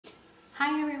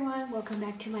Hi everyone, welcome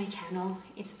back to my channel.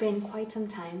 It's been quite some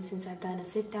time since I've done a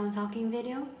sit-down talking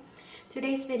video.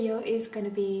 Today's video is going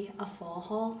to be a fall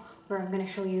haul where I'm going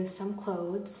to show you some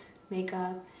clothes,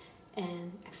 makeup,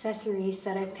 and accessories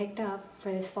that I picked up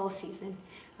for this fall season.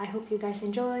 I hope you guys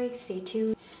enjoy, stay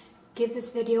tuned. Give this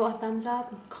video a thumbs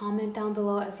up, comment down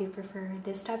below if you prefer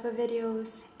this type of videos,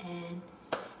 and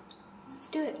let's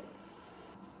do it.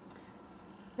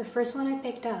 The first one I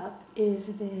picked up is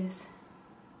this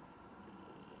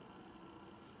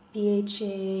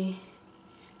BHA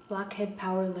Blackhead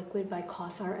Power Liquid by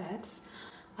COSRX.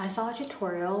 I saw a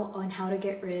tutorial on how to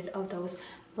get rid of those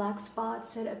black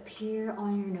spots that appear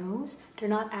on your nose. They're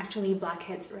not actually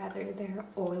blackheads, rather they're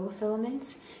oil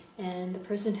filaments, and the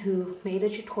person who made the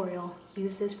tutorial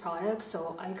used this product,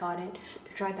 so I got it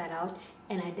to try that out,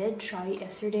 and I did try it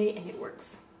yesterday and it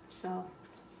works. So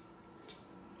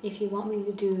if you want me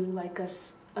to do like a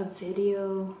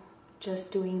video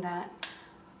just doing that,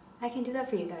 I can do that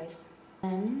for you guys.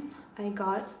 Then I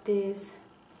got this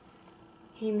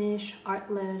Hamish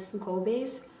Artless Glow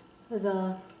Base.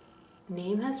 The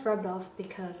name has rubbed off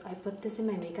because I put this in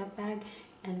my makeup bag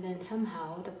and then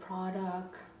somehow the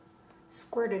product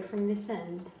squirted from this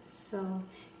end. So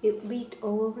it leaked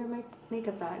all over my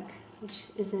makeup bag, which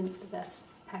isn't the best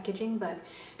packaging, but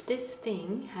this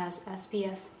thing has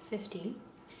SPF 50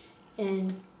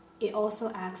 and it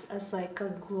also acts as like a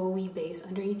glowy base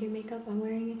underneath your makeup. I'm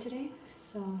wearing it today,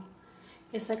 so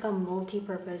it's like a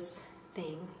multi-purpose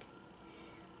thing,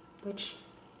 which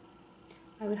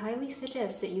I would highly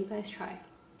suggest that you guys try.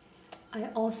 I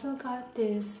also got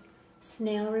this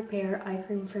Snail Repair Eye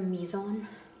Cream from Mizon.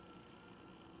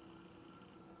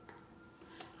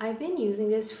 I've been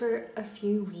using this for a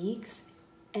few weeks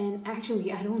and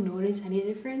actually I don't notice any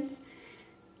difference,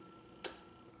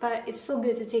 but it's still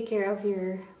good to take care of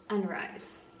your under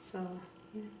eyes. So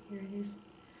yeah, here it is.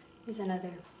 Here's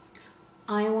another.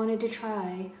 I wanted to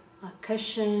try a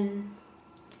cushion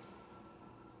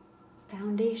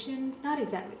foundation, not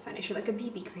exactly foundation, like a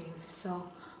BB cream. So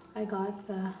I got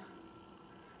the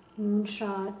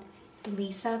Moonshot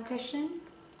Lisa cushion.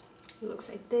 It looks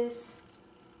like this.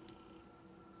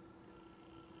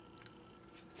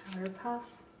 Powder puff.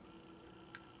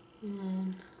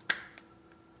 And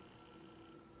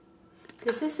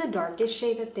this is the darkest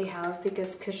shade that they have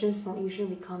because cushions don't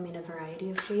usually come in a variety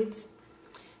of shades.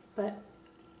 But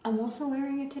I'm also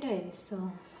wearing it today,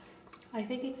 so I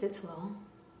think it fits well.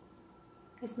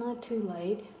 It's not too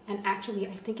light, and actually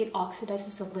I think it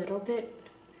oxidizes a little bit.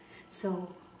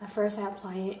 So at first I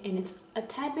apply it and it's a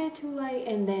tad bit too light,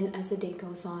 and then as the day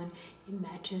goes on, it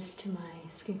matches to my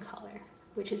skin color,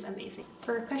 which is amazing.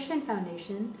 For a cushion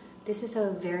foundation, this is a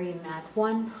very matte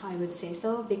one, I would say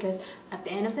so, because at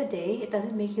the end of the day, it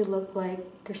doesn't make you look like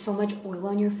there's so much oil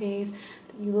on your face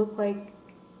that you look like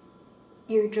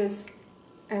you're just,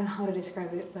 I don't know how to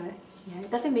describe it, but yeah, it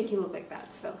doesn't make you look like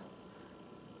that. So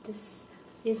this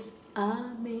is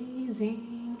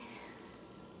amazing.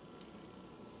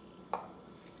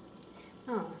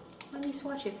 Oh, let me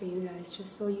swatch it for you guys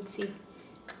just so you'd see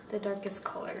the darkest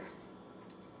color.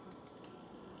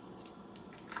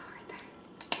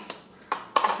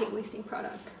 I hate wasting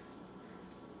product.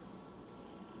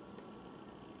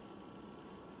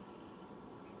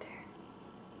 Right there.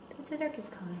 That's the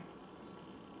darkest color.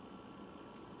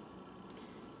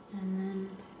 And then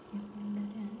you blend it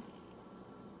in.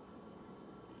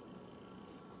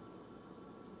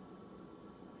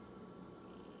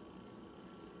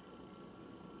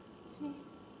 See?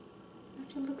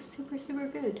 Actually looks super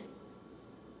good.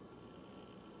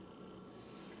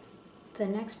 The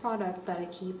next product that I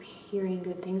keep hearing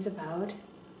good things about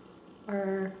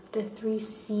are the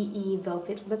 3CE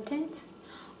Velvet Lip Tint.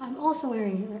 I'm also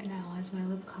wearing it right now as my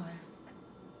lip color.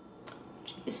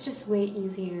 It's just way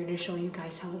easier to show you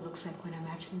guys how it looks like when I'm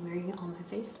actually wearing it on my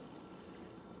face.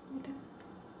 Right there.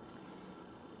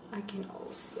 I can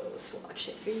also swatch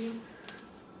it for you.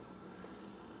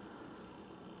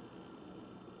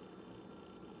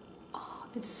 Oh,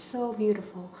 it's so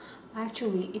beautiful.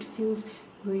 Actually, it feels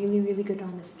really good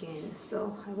on the skin,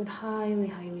 so I would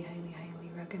highly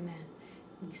recommend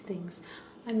these things.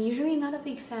 I'm usually not a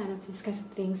big fan of these kinds of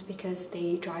things because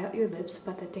they dry out your lips,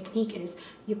 but the technique is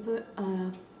you put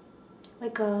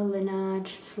like a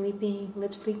Laneige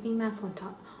lip sleeping mask on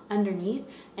top underneath,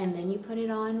 and then you put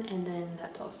it on, and then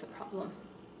that solves the problem.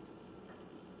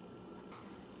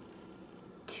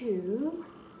 2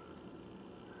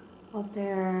 of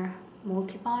their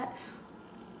multi-pot.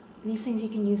 These things you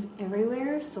can use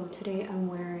everywhere, so today I'm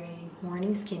wearing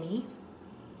Morning Skinny.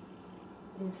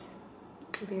 This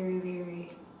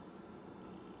very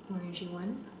orangey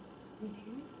one right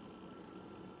here.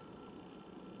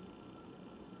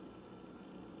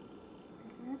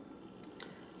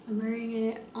 I'm wearing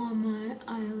it on my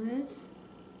eyelids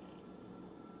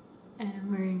and I'm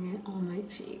wearing it on my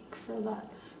cheek for that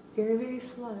very, very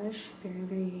flush, very,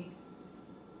 very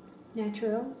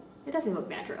natural. It doesn't look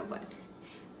natural, but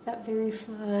that very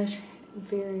flush,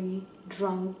 very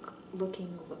drunk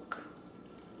looking look.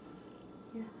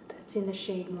 Yeah, that's in the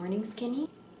shade Morning Skinny.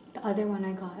 The other one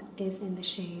I got is in the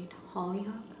shade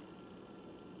Hollyhock.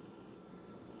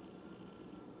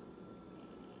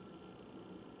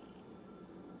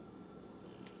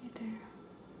 Right there.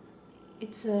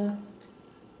 It's a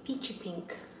peachy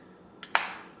pink,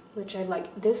 which I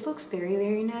like. This looks very,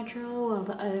 very natural, while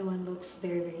the other one looks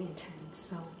very, very intense.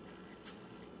 So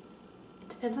it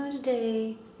depends on the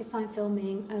day. If I'm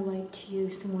filming, I like to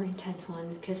use the more intense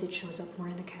one because it shows up more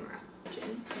in the camera.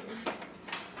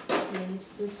 And it's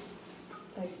this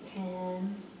like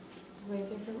tan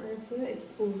blazer from Aritzia. It's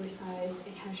oversized.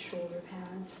 It has shoulder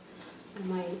pads. I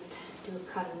might do a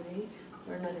cutaway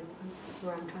or another clip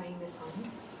where I'm trying this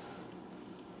on.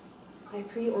 I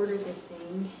pre-ordered this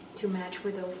thing to match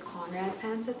with those Conrad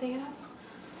pants that they have.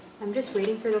 I'm just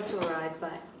waiting for those to arrive,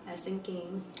 but I was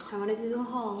thinking I wanted to do a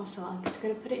haul, so I'm just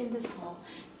gonna put it in this haul.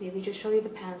 Maybe just show you the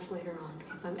pants later on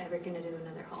if I'm ever gonna do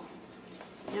another haul.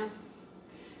 Yeah.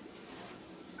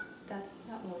 That's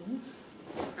that one.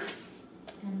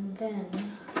 And then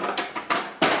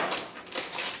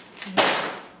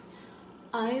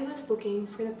I was looking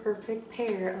for the perfect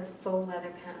pair of faux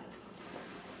leather pants.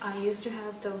 I used to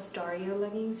have those Dario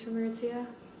leggings from Aritzia,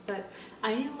 but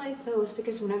I didn't like those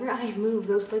because whenever I moved,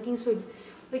 those leggings would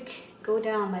like go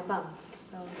down my bum.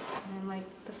 So I like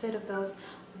the fit of those.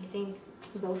 I think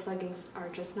those leggings are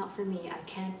just not for me. I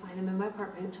can't find them in my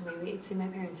apartment, so maybe it's in my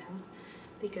parents' house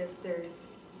because they're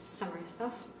summer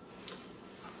stuff.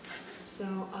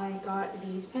 So I got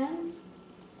these pants.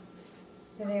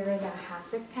 They were the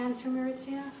Hasek pants from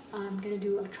Aritzia. I'm gonna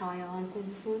do a try on for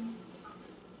this one.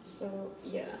 So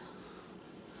yeah,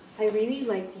 I really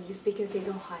like these because they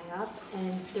go high up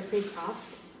and they're pretty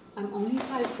cropped. I'm only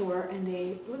 5'4" and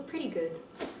they look pretty good,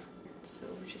 so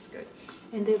which is good.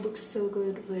 And they look so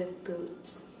good with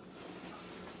boots.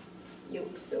 You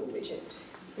look so rigid.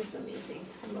 This is amazing.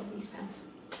 I love these pants.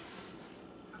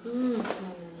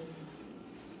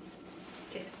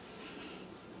 Okay.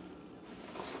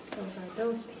 Those are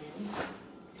those pants.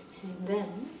 And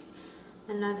then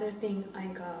another thing I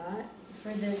got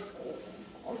for this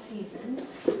fall season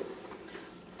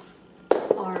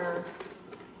are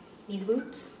these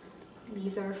boots.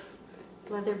 These are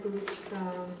leather boots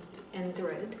from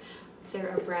EnThread.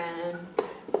 They're a brand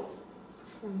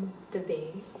from the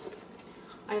Bay.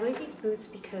 I like these boots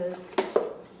because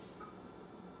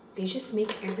they just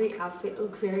make every outfit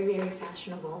look very, very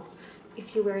fashionable.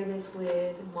 If you wear this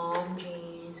with mom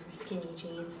jeans or skinny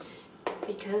jeans,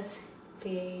 because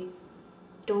they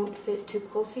don't fit too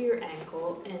close to your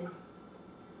ankle and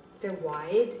they're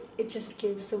wide, it just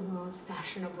gives the most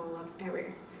fashionable look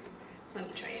ever. Let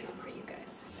me try it on for you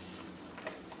guys.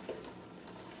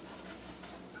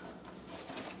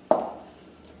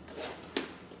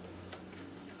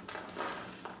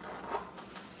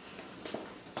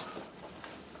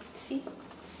 See?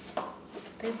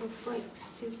 They look like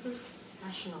super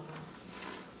fashionable.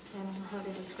 I don't know how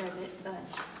to describe it, but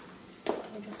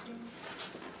they just do.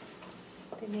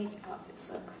 They make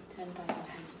outfits look 10,000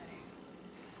 times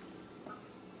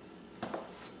better.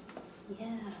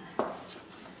 Yes.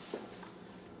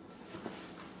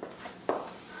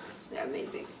 They're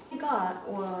amazing. What I got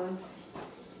was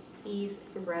these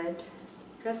red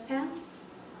dress pants.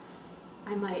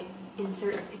 I might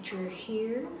insert a picture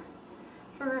here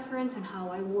for reference on how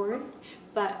I wore it,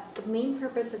 but the main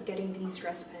purpose of getting these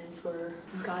dress pants were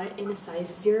I got it in a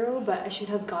size 0, but I should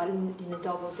have gotten in a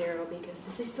 00 because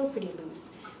this is still pretty loose.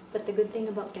 But the good thing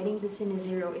about getting this in a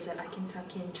 0 is that I can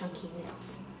tuck in chunky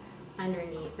knits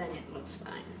underneath and it looks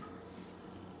fine.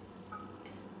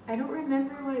 I don't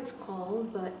remember what it's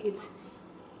called, but it's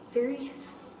very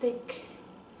thick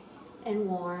and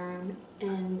warm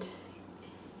and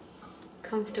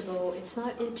comfortable. It's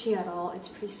not itchy at all. It's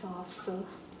pretty soft. So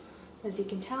as you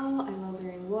can tell, I love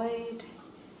wearing white,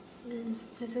 and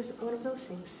this is one of those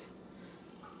things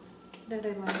that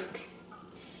I like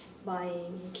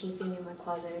buying and keeping in my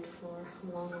closet for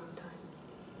a long, long time.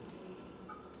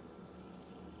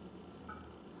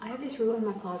 I have this rule in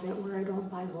my closet where I don't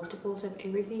buy multiples of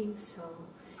everything, so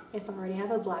if I already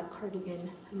have a black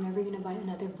cardigan, I'm never going to buy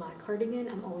another black cardigan.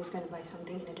 I'm always going to buy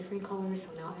something in a different color,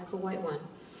 so now I have a white one.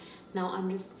 Now I'm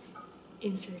just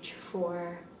in search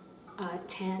for a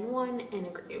tan one and a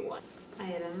gray one.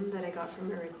 Item that I got from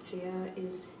Aritzia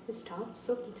is this top,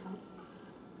 silky top.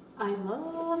 I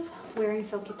love wearing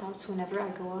silky tops whenever I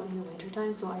go out in the winter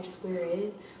time, so I just wear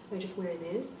it. I just wear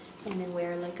this and then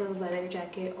wear like a leather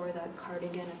jacket or that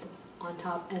cardigan on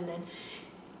top, and then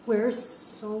wear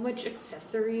so much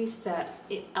accessories that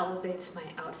it elevates my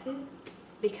outfit.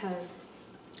 Because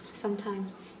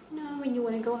sometimes, you know, when you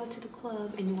want to go out to the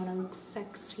club and you want to look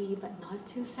sexy but not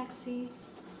too sexy.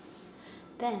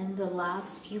 Then the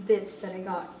last few bits that I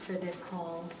got for this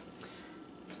haul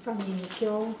from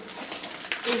Uniqlo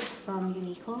is from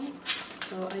Uniqlo.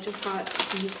 So I just got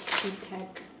these heat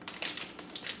tech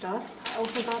stuff. I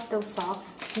also got those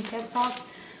socks, heat tech socks,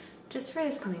 just for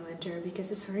this coming winter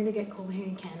because it's starting to get cold here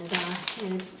in Canada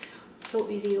and it's so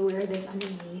easy to wear this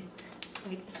underneath.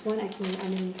 Like this one I can wear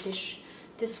underneath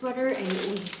this sweater and it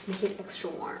will make it extra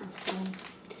warm. So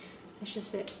that's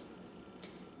just it.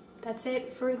 That's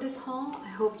it for this haul. I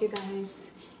hope you guys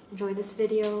enjoyed this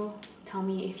video. Tell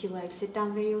me if you like sit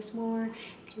down videos more,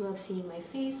 if you love seeing my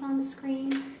face on the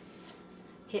screen.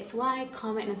 Hit like,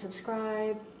 comment, and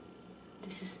subscribe.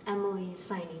 This is Emily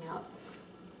signing out.